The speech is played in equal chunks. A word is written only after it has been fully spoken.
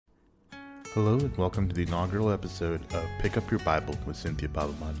Hello and welcome to the inaugural episode of Pick Up Your Bible with Cynthia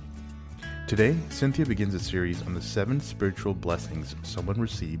Pavamani. Today, Cynthia begins a series on the 7 spiritual blessings someone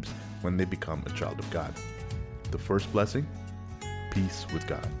receives when they become a child of God. The first blessing, peace with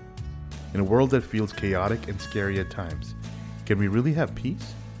God. In a world that feels chaotic and scary at times, can we really have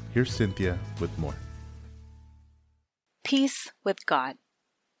peace? Here's Cynthia with more. Peace with God.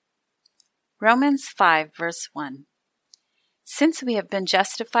 Romans 5 verse 1. Since we have been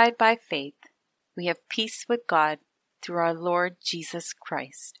justified by faith, we have peace with God through our Lord Jesus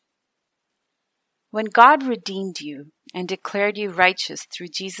Christ. When God redeemed you and declared you righteous through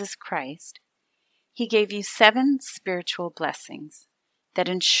Jesus Christ, He gave you 7 spiritual blessings that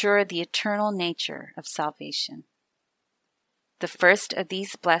ensure the eternal nature of salvation. The first of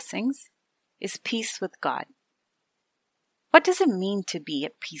these blessings is peace with God. What does it mean to be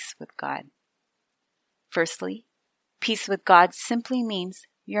at peace with God? Firstly, peace with God simply means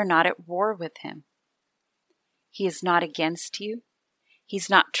you're not at war with Him. He is not against you. He's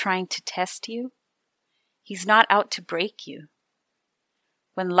not trying to test you. He's not out to break you.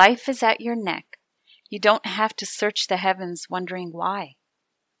 When life is at your neck, you don't have to search the heavens wondering why.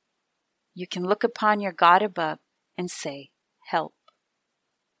 You can look upon your God above and say, help.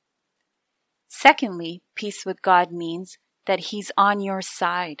 Secondly, peace with God means that He's on your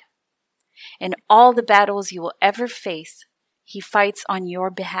side. In all the battles you will ever face, He fights on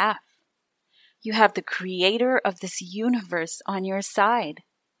your behalf. You have the Creator of this universe on your side.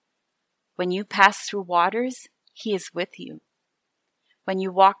 When you pass through waters, He is with you. When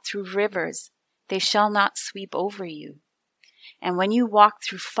you walk through rivers, they shall not sweep over you. And when you walk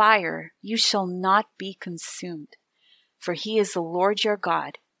through fire, you shall not be consumed, for He is the Lord your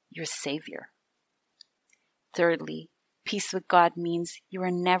God, your Savior. Thirdly, peace with God means you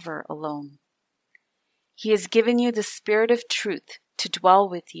are never alone. He has given you the Spirit of truth to dwell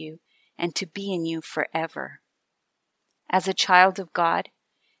with you and to be in you forever. As a child of God,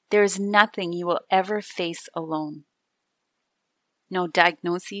 there is nothing you will ever face alone. No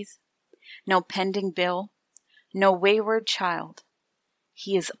diagnoses, no pending bill, no wayward child.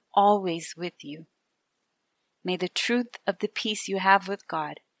 He is always with you. May the truth of the peace you have with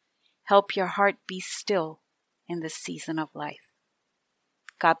God help your heart be still in this season of life.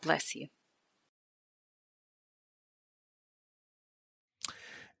 God bless you.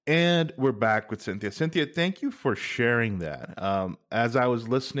 And we're back with Cynthia. Cynthia, thank you for sharing that. As I was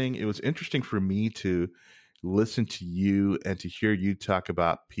listening, it was interesting for me to listen to you and to hear you talk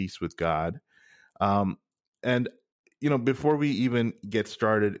about peace with God. And, before we even get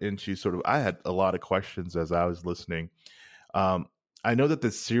started into I had a lot of questions as I was listening. I know that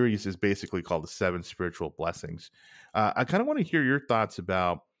this series is basically called the 7 Spiritual Blessings. I kind of want to hear your thoughts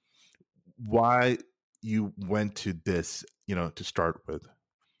about why you went to this, to start with.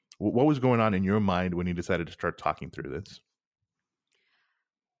 What was going on in your mind when you decided to start talking through this?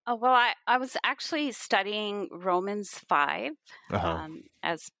 I was actually studying Romans 5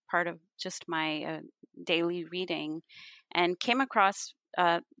 as part of just my daily reading, and came across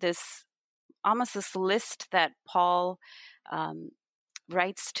this list that Paul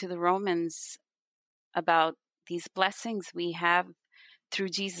writes to the Romans about these blessings we have through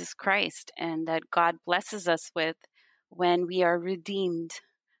Jesus Christ and that God blesses us with when we are redeemed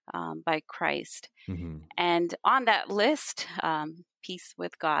by Christ. Mm-hmm. And on that list, peace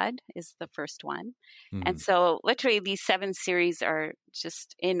with God is the first one. Mm-hmm. And so literally these 7 series are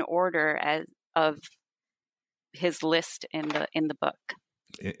just in order of his list in the book.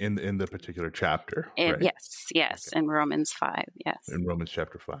 In the particular chapter, And right? Yes, okay. In Romans 5, yes. In Romans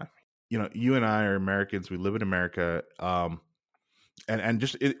chapter 5. You and I are Americans. We live in America. And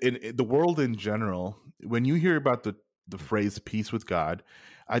just in the world in general, when you hear about the phrase peace with God,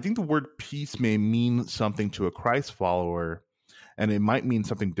 I think the word peace may mean something to a Christ follower, and it might mean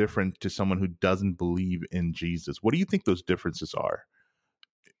something different to someone who doesn't believe in Jesus. What do you think those differences are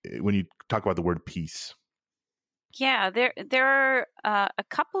when you talk about the word peace? Yeah, there are a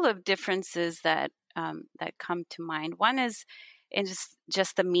couple of differences that come to mind. One is in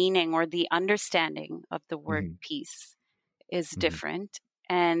just the meaning or the understanding of the word Mm-hmm. peace is different.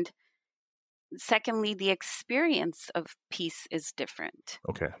 And secondly, the experience of peace is different.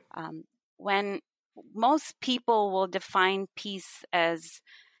 Okay. When most people will define peace as,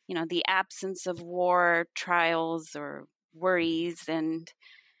 the absence of war, trials, or worries, and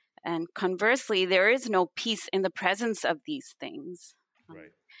conversely, there is no peace in the presence of these things.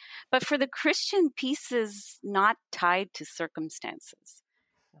 Right. But for the Christian, peace is not tied to circumstances.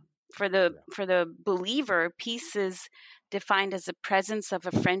 For the believer, peace is defined as a presence of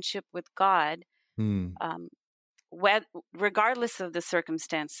a friendship with God, regardless of the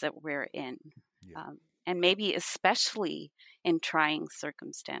circumstance that we're in, and maybe especially in trying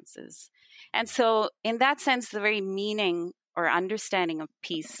circumstances. And so in that sense, the very meaning or understanding of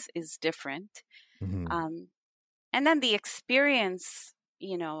peace is different. And then the experience,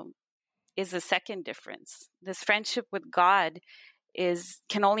 is a second difference. This friendship with God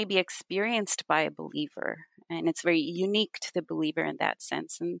can only be experienced by a believer, and it's very unique to the believer in that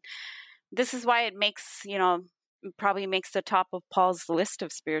sense. And this is why it makes, probably makes the top of Paul's list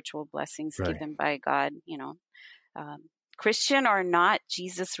of spiritual blessings given by God. Christian or not,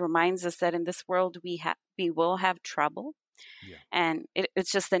 Jesus reminds us that in this world we will have trouble, and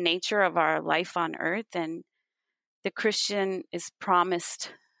it's just the nature of our life on earth. And the Christian is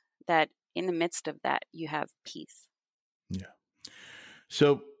promised that in the midst of that, you have peace. Yeah.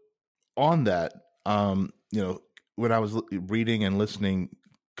 So on that, when I was reading and listening,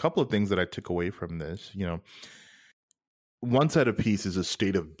 a couple of things that I took away from this, one side of peace is a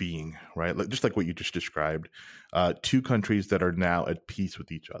state of being, right? Just like what you just described, two countries that are now at peace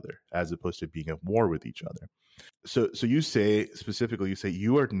with each other, as opposed to being at war with each other. So you say specifically,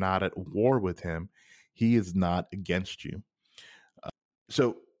 you are not at war with him. He is not against you.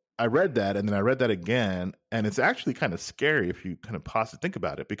 So I read that, and then I read that again, and it's actually kind of scary if you kind of pause to think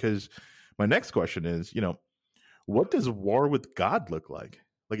about it, because my next question is, what does war with God look like?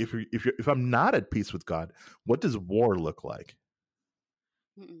 Like if I'm not at peace with God, what does war look like?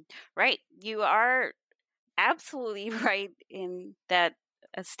 Right. You are absolutely right in that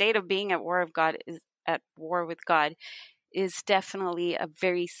a state of being at war with God is definitely a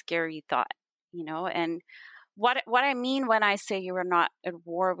very scary thought, and what I mean when I say you are not at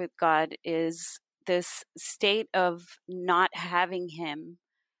war with God is this state of not having him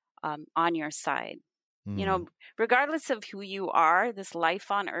on your side. Regardless of who you are, this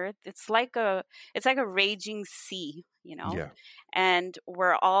life on earth, it's like a raging sea, and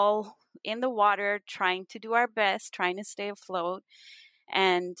we're all in the water trying to do our best, trying to stay afloat.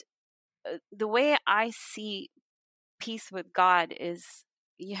 And the way I see peace with God is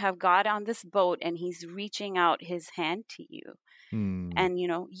you have God on this boat and he's reaching out his hand to you. And,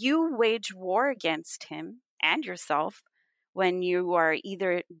 you wage war against him and yourself when you are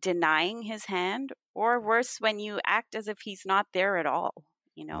either denying his hand, or worse, when you act as if he's not there at all,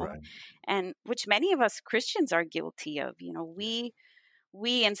 and which many of us Christians are guilty of.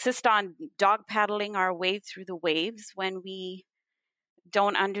 We insist on dog paddling our way through the waves when we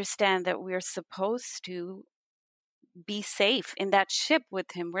don't understand that we're supposed to be safe in that ship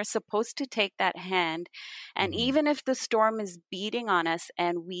with him. We're supposed to take that hand. And even if the storm is beating on us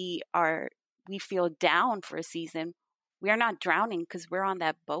and we feel down for a season, we are not drowning because we're on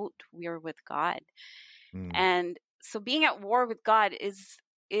that boat. We are with God. And so being at war with God is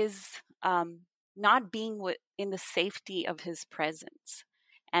not being in the safety of his presence.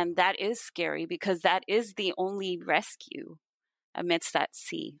 And that is scary because that is the only rescue amidst that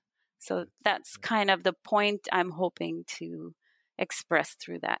sea. So that's kind of the point I'm hoping to express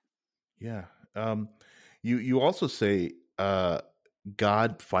through that. Yeah. You also say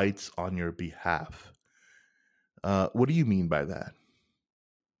God fights on your behalf. What do you mean by that?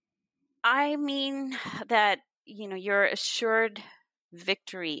 I mean that, you're assured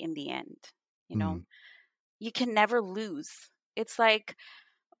victory in the end. You can never lose. It's like,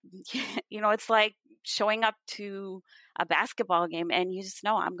 it's like showing up to a basketball game and you just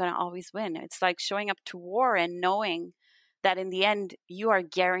know I'm going to always win. It's like showing up to war and knowing that in the end you are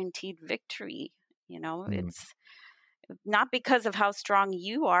guaranteed victory. It's not because of how strong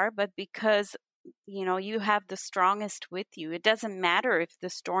you are, but because, you have the strongest with you. It doesn't matter if the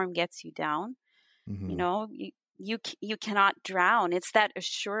storm gets you down. You cannot drown. It's that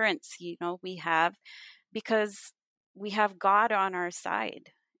assurance, we have because we have God on our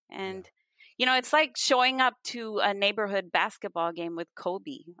side. And, it's like showing up to a neighborhood basketball game with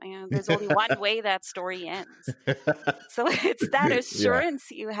Kobe. There's only one way that story ends. So it's that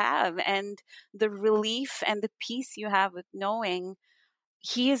assurance you have and the relief and the peace you have with knowing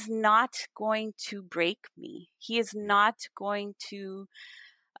he is not going to break me. He is not going to,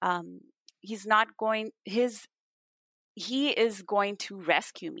 he is going to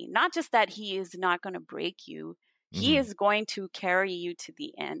rescue me. Not just that he is not going to break you. He is going to carry you to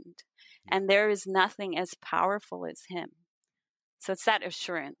the end. And there is nothing as powerful as him. So it's that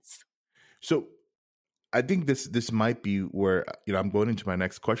assurance. So I think this might be where, I'm going into my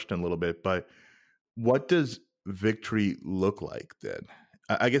next question a little bit, but what does victory look like then?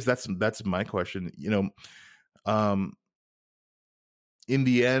 I guess that's my question. In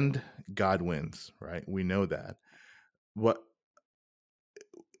the end, God wins, right? We know that. What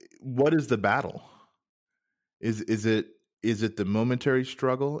is the battle? Is it the momentary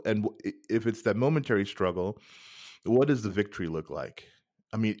struggle? And if it's that momentary struggle, what does the victory look like?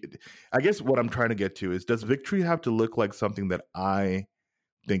 I mean, I guess what I'm trying to get to is, does victory have to look like something that I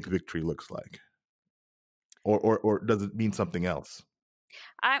think victory looks like, or does it mean something else?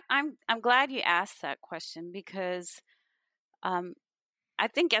 I'm glad you asked that question, because I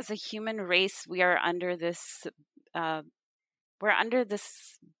think as a human race we are under this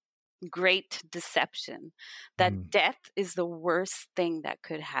great deception that death is the worst thing that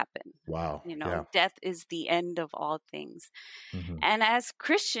could happen. Wow. Yeah. Death is the end of all things. And as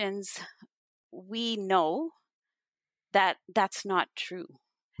Christians, we know that that's not true.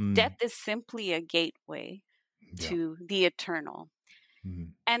 Death is simply a gateway to the eternal.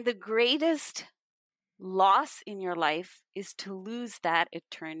 And the greatest loss in your life is to lose that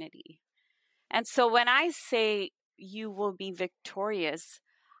eternity. And so when I say you will be victorious,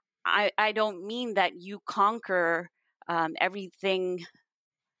 I don't mean that you conquer everything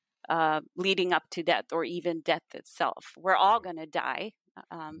leading up to death, or even death itself. We're all going to die.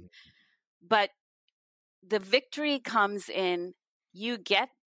 But the victory comes in, you get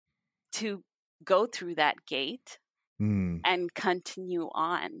to go through that gate and continue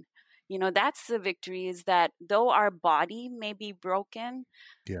on. That's the victory, is that though our body may be broken,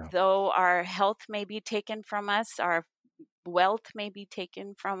 though our health may be taken from us, our wealth may be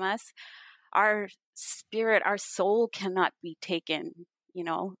taken from us, our spirit, our soul cannot be taken.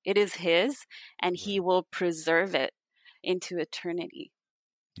 It is His, and He will preserve it into eternity.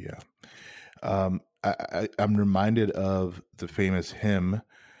 Yeah. I'm reminded of the famous hymn.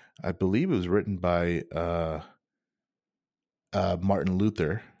 I believe it was written by Martin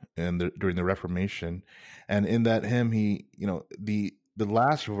Luther during the Reformation, and in that hymn, the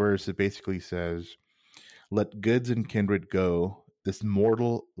last verse, it basically says, "Let goods and kindred go, this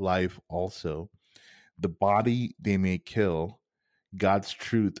mortal life also. The body they may kill, God's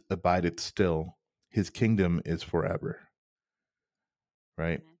truth abideth still. His kingdom is forever."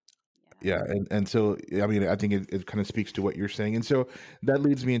 Right? Yeah. And so, I mean, I think it kind of speaks to what you're saying. And so that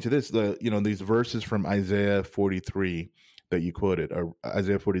leads me into this, these verses from Isaiah 43 that you quoted, or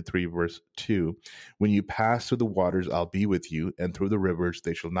Isaiah 43 verse 2, "When you pass through the waters, I'll be with you, and through the rivers,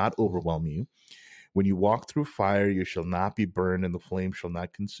 they shall not overwhelm you. When you walk through fire, you shall not be burned, and the flame shall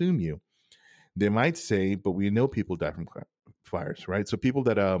not consume you." They might say, but we know people die from fires, right? So people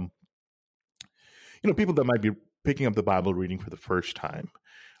that, people that might be picking up the Bible, reading for the first time,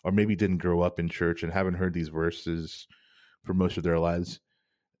 or maybe didn't grow up in church and haven't heard these verses for most of their lives,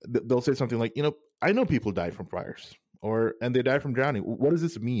 they'll say something like, "I know people die from fires, and they die from drowning. What does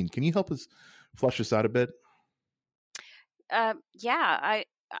this mean? Can you help us flush this out a bit?" When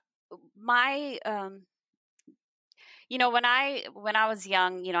I was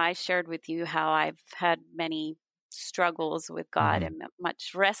young, I shared with you how I've had many struggles with God and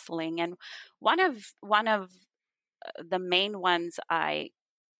much wrestling, and one of the main ones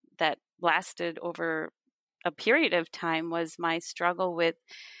that lasted over a period of time was my struggle with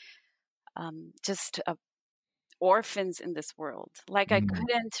just orphans in this world. Like, I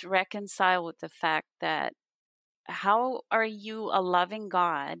couldn't reconcile with the fact that, how are you a loving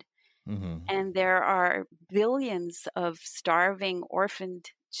God and there are billions of starving,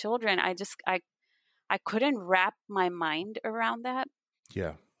 orphaned children? I couldn't wrap my mind around that.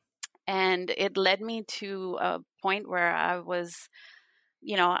 Yeah. And it led me to a point where I was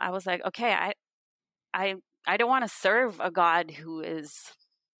like, okay, I don't want to serve a God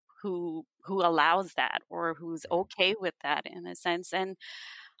who allows that, or who's okay with that, in a sense. And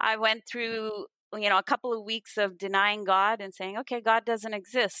I went through, a couple of weeks of denying God and saying, okay, God doesn't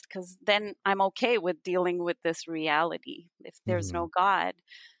exist, because then I'm okay with dealing with this reality. If there's no God,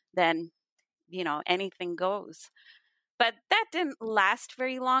 then, anything goes. But that didn't last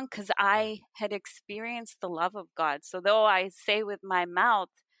very long, because I had experienced the love of God. So though I say with my mouth,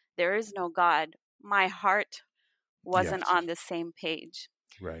 there is no God, my heart wasn't on the same page.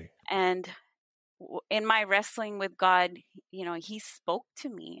 Right. And in my wrestling with God, He spoke to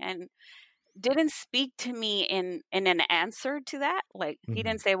me, and didn't speak to me in an answer to that. Like, He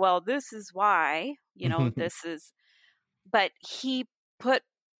didn't say, well, this is why, this is, but He put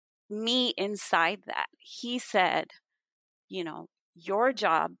me inside that. He said, your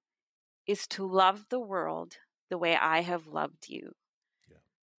job is to love the world the way I have loved you.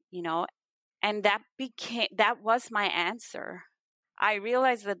 And that was my answer. I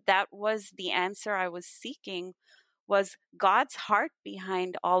realized that was the answer I was seeking, was God's heart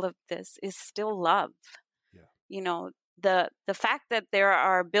behind all of this is still love. Yeah. The fact that there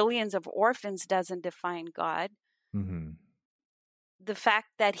are billions of orphans doesn't define God. The fact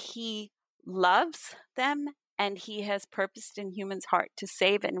that He loves them and he has purposed in humans' heart to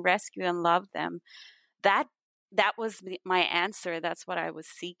save and rescue and love them. That was my answer. That's what I was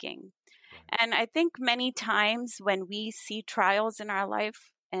seeking. Right. And I think many times when we see trials in our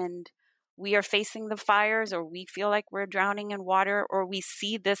life and we are facing the fires, or we feel like we're drowning in water, or we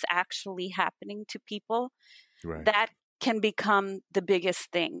see this actually happening to people, Right. that can become the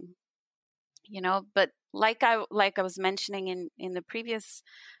biggest thing, but like I was mentioning in the previous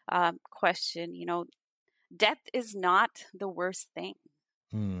question, death is not the worst thing.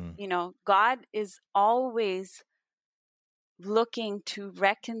 Mm. God is always looking to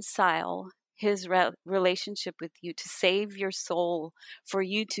reconcile his relationship with you, to save your soul, for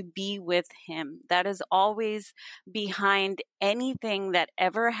you to be with him. That is always behind anything that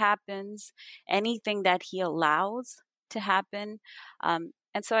ever happens, anything that he allows to happen.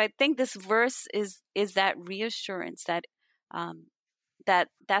 And so I think this verse is that reassurance that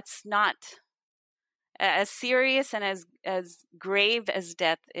that's not as serious and as grave as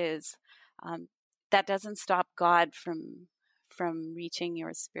death is. That doesn't stop God from reaching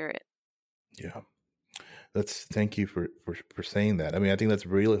your spirit. Yeah. Thank you for saying that. I mean, I think that's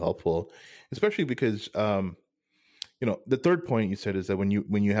really helpful, especially because the third point you said is that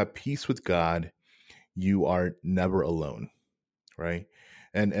when you have peace with God, you are never alone, right?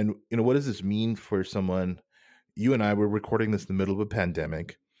 And what does this mean for someone? You and I were recording this in the middle of a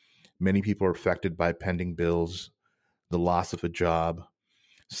pandemic. Many people are affected by pending bills, the loss of a job,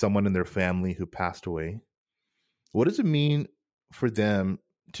 someone in their family who passed away. What does it mean for them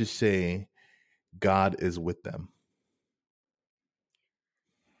to say God is with them?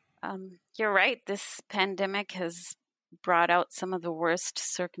 You're right. This pandemic has brought out some of the worst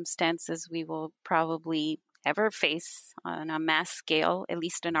circumstances we will probably ever face on a mass scale, at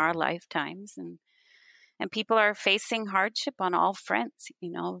least in our lifetimes. And people are facing hardship on all fronts,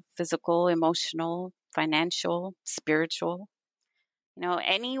 physical, emotional, financial, spiritual.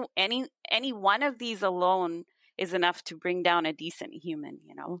 Any one of these alone is enough to bring down a decent human,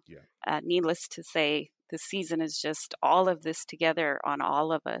 Yeah. Needless to say, the season is just all of this together on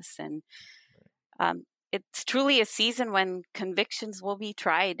all of us. And it's truly a season when convictions will be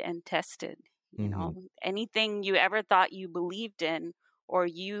tried and tested. Anything you ever thought you believed in, or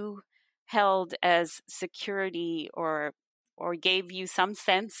you held as security, or gave you some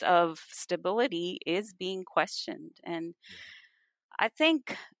sense of stability, is being questioned. And I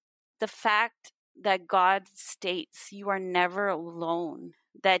think the fact that God states you are never alone,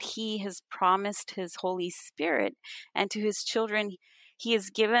 that he has promised his Holy Spirit, and to his children, he has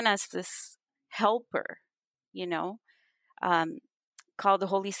given us this helper, called the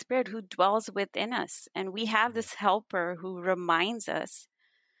Holy Spirit, who dwells within us. And we have this helper who reminds us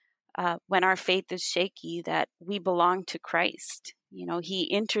when our faith is shaky that we belong to Christ. He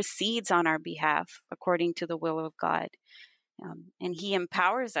intercedes on our behalf according to the will of God. And he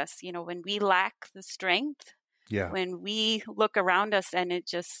empowers us, when we lack the strength, when we look around us and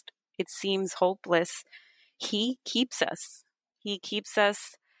it seems hopeless, he keeps us. He keeps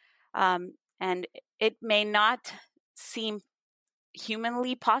us. And it may not seem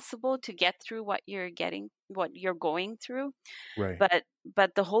humanly possible to get through what you're going through. Right.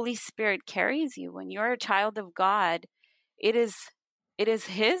 But the Holy Spirit carries you. When you're a child of God, it is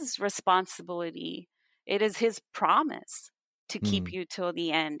his responsibility. It is his promise to keep you till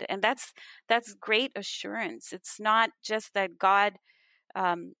the end. And that's great assurance. It's not just that God,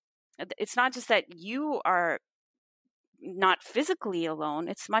 it's not just that you are not physically alone.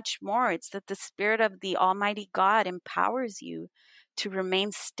 It's much more. It's that the Spirit of the Almighty God empowers you to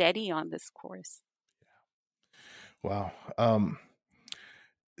remain steady on this course. Wow.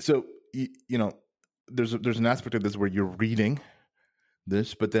 So, there's an aspect of this where you're reading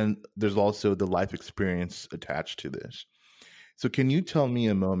this, but then there's also the life experience attached to this. So can you tell me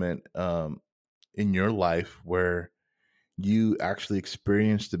a moment in your life where you actually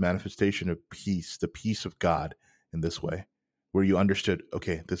experienced the manifestation of peace, the peace of God in this way, where you understood,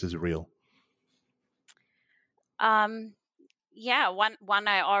 okay, this is real? Yeah, one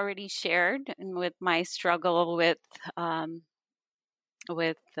I already shared, and with my struggle with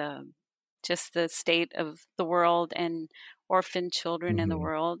just the state of the world and orphan children in the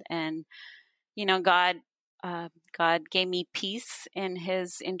world. And God gave me peace in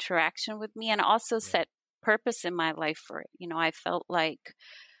his interaction with me, and also set purpose in my life for it. I felt like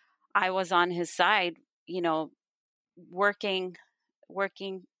I was on his side, working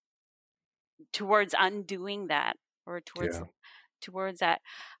towards undoing that, or towards that.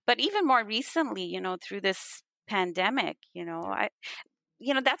 But even more recently, through this pandemic, that's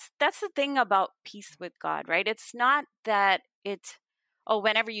the thing about peace with God, right? It's not that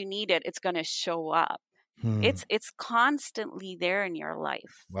whenever you need it, it's going to show up. It's constantly there in your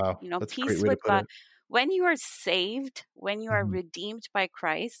life. Wow, that's a great Peace way to with put God. it. When you are saved, when you are Mhm. redeemed by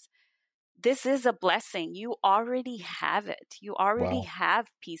Christ, this is a blessing. You already have it. You already Wow. have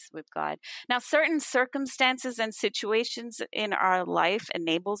peace with God. Now, certain circumstances and situations in our life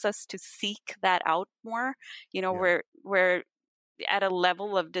enables us to seek that out more. Yeah. We're at a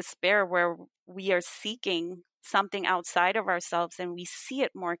level of despair where we are seeking something outside of ourselves and we see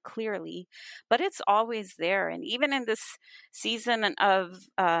it more clearly, but it's always there. And even in this season of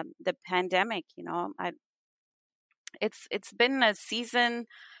the pandemic, it's been a season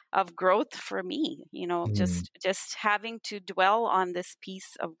of growth for me, Mm. just having to dwell on this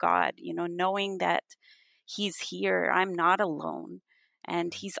peace of God, knowing that he's here, I'm not alone,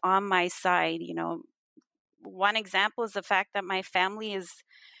 and he's on my side. One example is the fact that my family is,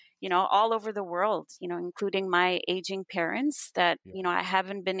 all over the world, including my aging parents that, Yeah. I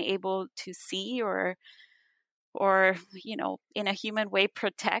haven't been able to see or in a human way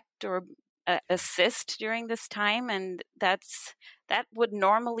protect or assist during this time, and that would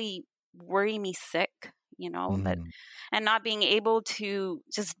normally worry me sick, but Mm. and not being able to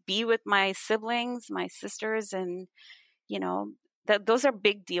just be with my siblings, my sisters, and you know that those are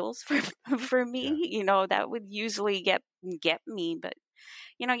big deals for Yeah. me, that would usually get me, but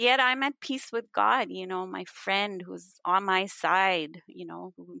yet I'm at peace with God, my friend who's on my side,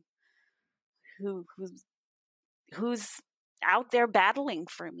 who's who's out there battling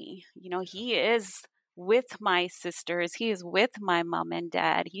for me. He is with my sisters. He is with my mom and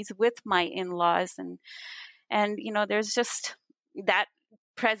dad. He's with my in-laws, and there's just that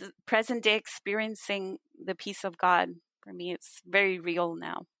present day experiencing the peace of God for me. It's very real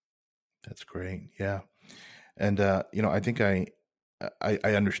now. That's great. Yeah. And I think I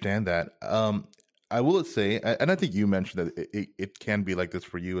understand that. I will say, and I think you mentioned that it can be like this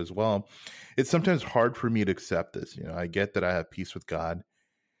for you as well. It's sometimes hard for me to accept this. I get that I have peace with God,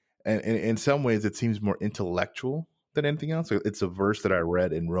 and in some ways, it seems more intellectual than anything else. It's a verse that I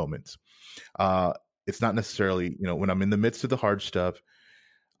read in Romans. Uh, it's not necessarily, when I'm in the midst of the hard stuff,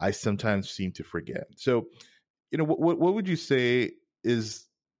 I sometimes seem to forget. So, what would you say is,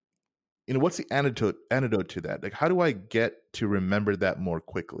 what's the antidote to that? Like, how do I get to remember that more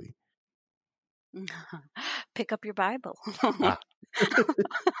quickly? Pick up your Bible. Ah,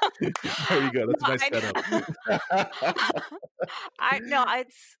 there you go. No, That's a nice setup. I no,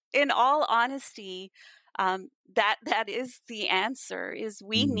 it's in all honesty, that is the answer. Is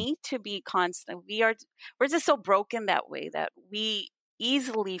we Mm, need to be constant. We're just so broken that way that we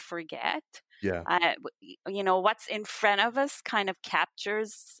easily forget. yeah, What's in front of us kind of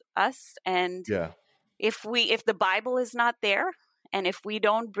captures us, and yeah, if the Bible is not there, and if we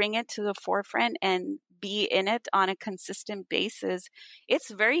don't bring it to the forefront and be in it on a consistent basis, it's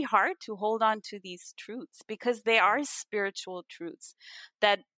very hard to hold on to these truths because they are spiritual truths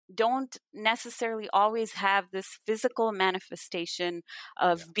that don't necessarily always have this physical manifestation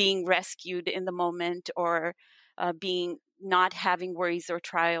yeah, of being rescued in the moment or being not having worries or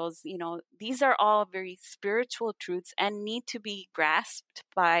trials. These are all very spiritual truths and need to be grasped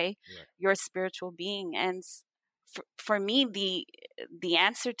by right. your spiritual being. And for me, the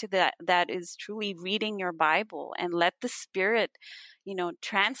answer to that is truly reading your Bible and let the Spirit,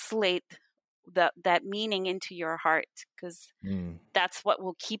 translate that meaning into your heart, because Mm. that's what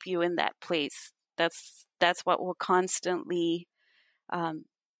will keep you in that place. That's what will constantly um,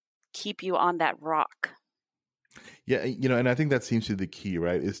 keep you on that rock. Yeah, and I think that seems to be the key,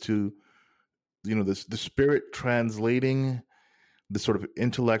 right? Is to, this the spirit translating the sort of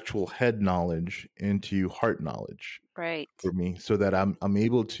intellectual head knowledge into heart knowledge Right. for me, so that I'm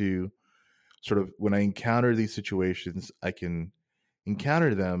able to sort of, when I encounter these situations, I can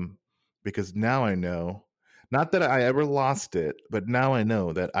encounter them because now I know, not that I ever lost it, but now I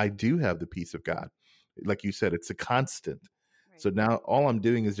know that I do have the peace of God. Like you said, it's a constant. Right. So now all I'm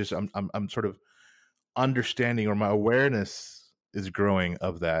doing is just I'm sort of understanding, or my awareness is growing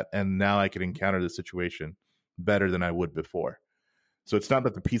of that, and now I can encounter the situation better than I would before. So it's not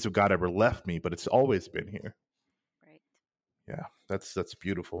that the peace of God ever left me, but it's always been here. Right. Yeah, that's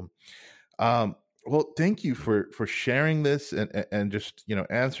beautiful. Um, well, thank you for sharing this and just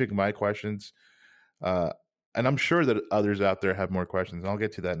answering my questions. Uh, and I'm sure that others out there have more questions. And I'll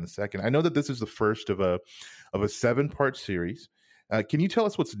get to that in a second. I know that this is the first of a 7-part series. Can you tell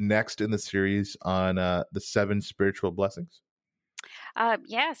us what's next in the series on the 7 spiritual blessings?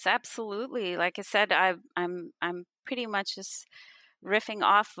 Yes, absolutely. Like I said, I'm pretty much just riffing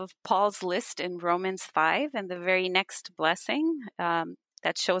off of Paul's list in Romans 5, and the very next blessing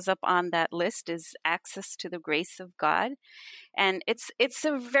that shows up on that list is access to the grace of God, and it's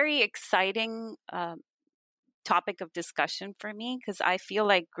a very exciting topic of discussion for me because I feel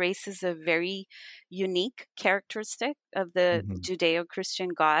like grace is a very unique characteristic of the Hmm. Judeo-Christian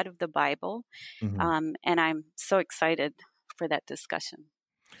God of the Bible. Hmm. And I'm so excited for that discussion.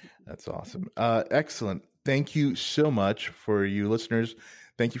 That's awesome. Excellent. Thank you so much for you listeners.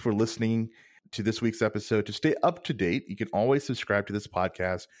 Thank you for listening to this week's episode. To stay up to date, you can always subscribe to this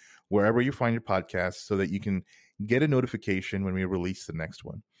podcast wherever you find your podcasts so that you can get a notification when we release the next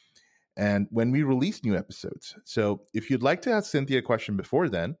one and when we release new episodes. So if you'd like to ask Cynthia a question before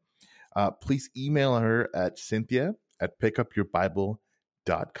then, please email her at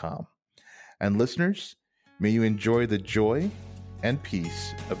cynthia@pickupyourbible.com. And listeners, may you enjoy the joy and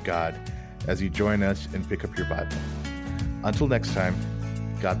peace of God as you join us and pick up your Bible. Until next time,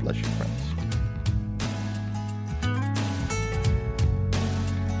 God bless you, friends.